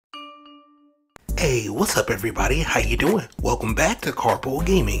Hey, what's up everybody? How you doing? Welcome back to Karpo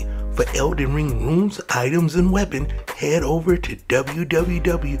Gaming. For Elden Ring runes, items, and weapon, head over to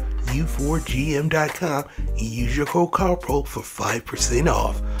www.u4gm.com and use your code Karpo for 5%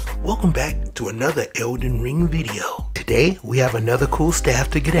 off. Welcome back to another Elden Ring video. Today, we have another cool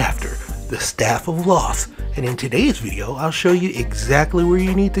staff to get after, the Staff of Loss. And in today's video, I'll show you exactly where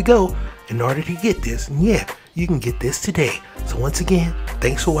you need to go in order to get this. And yeah, you can get this today. So once again,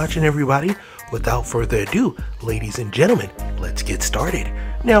 thanks for watching everybody. Without further ado, ladies and gentlemen, let's get started.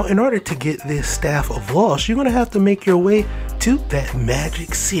 Now, in order to get this Staff of Loss, you're going to have to make your way to that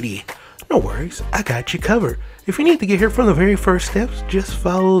Maigc city. No worries, I got you covered. If you need to get here from the very first steps, just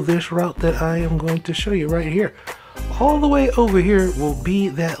follow this route that I am going to show you right here. All the way over here will be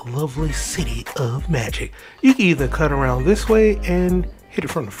that lovely city of Maigc. You can either cut around this way and hit it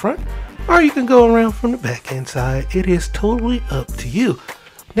from the front, or you can go around from the back end side. It is totally up to you.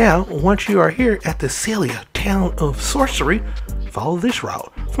 Now, once you are here at the Celia Town of Sorcery, follow this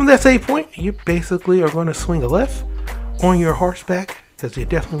route. From that save point, you basically are going to swing a left on your horseback, because you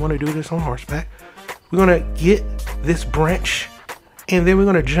definitely want to do this on horseback. We're going to get this branch, and then we're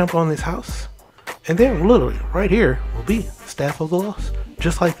going to jump on this house. And then literally right here will be Staff of the Lost.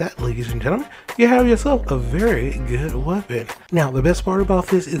 Just like that, ladies and gentlemen, you have yourself a very good weapon. Now, the best part about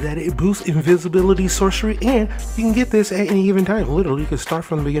this is that it boosts invisibility, sorcery, and you can get this at any given time. Literally, you can start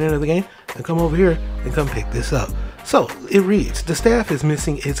from the beginning of the game and come over here and come pick this up. So, it reads, the staff is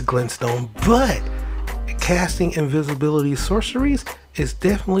missing its glintstone, but casting invisibility sorceries is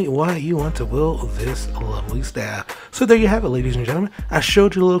definitely why you want to wield this lovely staff. So there you have it, ladies and gentlemen. I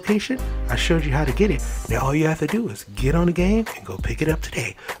showed you the location, I showed you how to get it. Now all you have to do is get on the game and go pick it up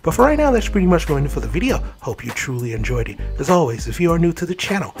today. But for right now, that's pretty much going for the video. Hope you truly enjoyed it. As always, if you are new to the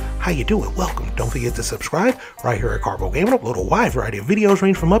channel, how you doing? Welcome. Don't forget to subscribe. Right here at Karpo Gaming, upload a wide variety of videos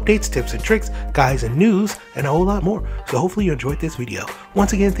range from updates, tips and tricks, guides and news, and a whole lot more. So hopefully you enjoyed this video.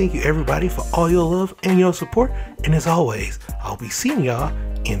 Once again, thank you everybody for all your love and your support. And as always, I'll be seeing y'all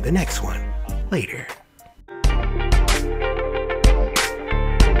in the next one. Later.